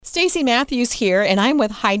Staci Matthews here, and I'm with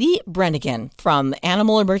Heidi Brenegan from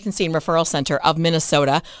Animal Emergency and Referral Center of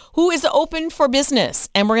Minnesota, who is open for business.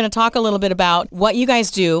 And we're going to talk a little bit about what you guys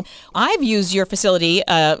do. I've used your facility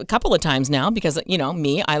a couple of times now because,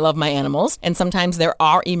 me, I love my animals. And sometimes there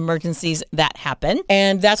are emergencies that happen.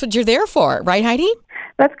 And that's what you're there for, right, Heidi?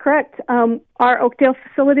 That's correct. Our Oakdale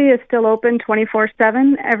facility is still open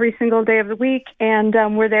 24/7 every single day of the week, and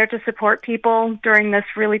we're there to support people during this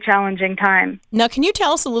really challenging time. Now, can you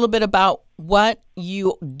tell us a little bit about what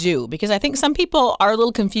you do? Because I think some people are a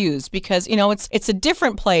little confused because, it's a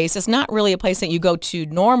different place. It's not really a place that you go to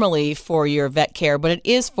normally for your vet care, but it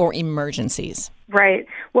is for emergencies. Right.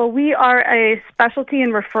 Well, we are a specialty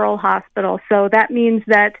and referral hospital, so that means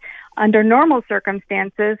that under normal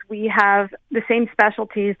circumstances, we have the same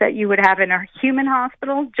specialties that you would have in a human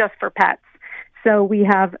hospital just for pets. So we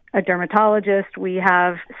have a dermatologist, we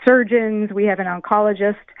have surgeons, we have an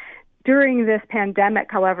oncologist. During this pandemic,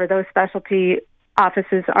 however, those specialty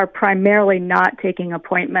offices are primarily not taking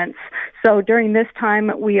appointments. So during this time,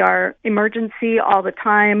 we are emergency all the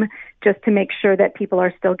time just to make sure that people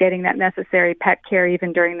are still getting that necessary pet care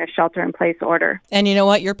even during the shelter-in-place order. And you know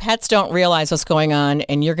what? Your pets don't realize what's going on,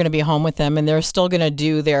 and you're going to be home with them, and they're still going to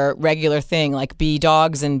do their regular thing, like be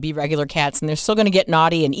dogs and be regular cats, and they're still going to get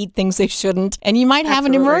naughty and eat things they shouldn't, and you might have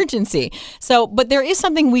an emergency. So, but there is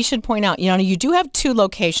something we should point out. You do have two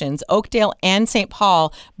locations, Oakdale and St.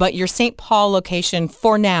 Paul, but your St. Paul location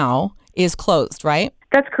for now is closed, right?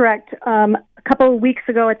 That's correct. A couple of weeks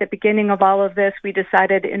ago, at the beginning of all of this, we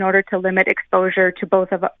decided in order to limit exposure to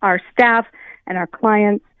both of our staff and our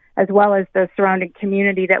clients, as well as the surrounding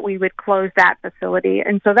community, that we would close that facility.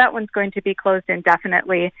 And so that one's going to be closed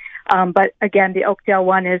indefinitely. But again, the Oakdale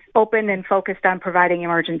one is open and focused on providing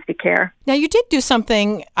emergency care. Now, you did do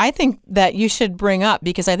something I think that you should bring up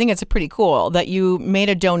because I think it's pretty cool that you made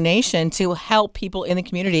a donation to help people in the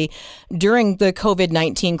community during the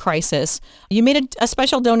COVID-19 crisis. You made a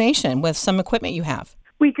special donation with some equipment you have.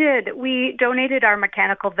 We did. We donated our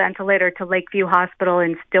mechanical ventilator to Lakeview Hospital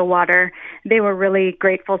in Stillwater. They were really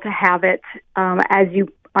grateful to have it. As you,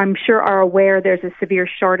 I'm sure, are aware, there's a severe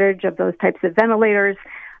shortage of those types of ventilators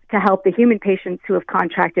to help the human patients who have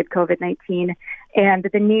contracted COVID-19. And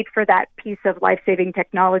the need for that piece of life-saving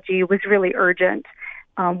technology was really urgent.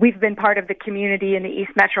 We've been part of the community in the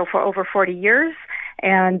East Metro for over 40 years,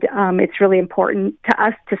 and it's really important to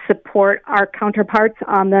us to support our counterparts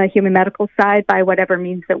on the human medical side by whatever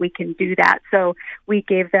means that we can do that. So we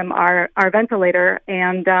gave them our ventilator,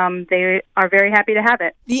 and they are very happy to have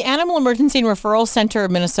it. The Animal Emergency and Referral Center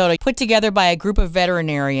of Minnesota, put together by a group of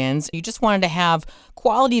veterinarians. You just wanted to have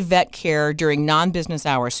quality vet care during non-business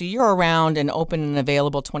hours. So you're around and open and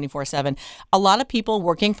available 24/7. A lot of people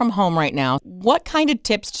working from home right now. What kind of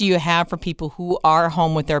tips do you have for people who are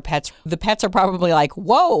home with their pets? The pets are probably like,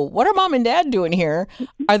 whoa, what are mom and dad doing here?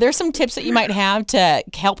 Are there some tips that you might have to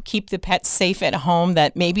help keep the pets safe at home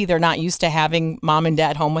that maybe they're not used to having mom and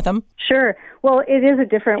dad home with them? Sure. Well, it is a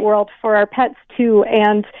different world for our pets, too.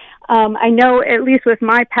 And I know, at least with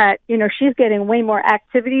my pet, she's getting way more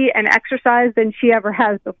activity and exercise than she ever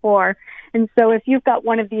has before. And so if you've got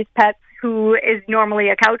one of these pets who is normally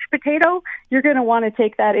a couch potato, you're going to want to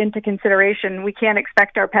take that into consideration. We can't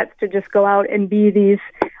expect our pets to just go out and be these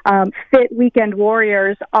fit weekend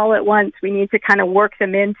warriors all at once. We need to kind of work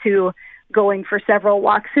them into going for several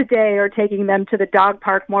walks a day or taking them to the dog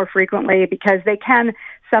park more frequently because they can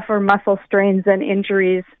suffer muscle strains and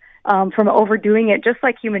injuries from overdoing it, just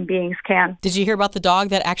like human beings can. Did you hear about the dog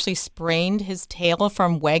that actually sprained his tail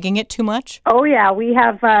from wagging it too much? Oh, yeah. We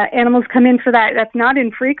have animals come in for that. That's not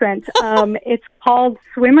infrequent. It's called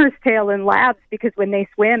swimmer's tail in labs because when they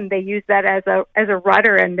swim, they use that as a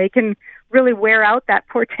rudder, and they can really wear out that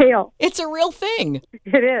poor tail. It's a real thing.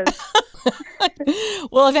 It is.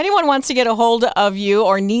 Well, if anyone wants to get a hold of you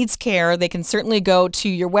or needs care, they can certainly go to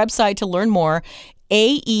your website to learn more.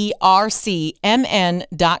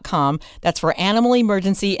 AERCMN.com. That's for Animal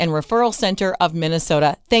Emergency and Referral Center of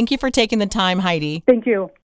Minnesota. Thank you for taking the time, Heidi. Thank you.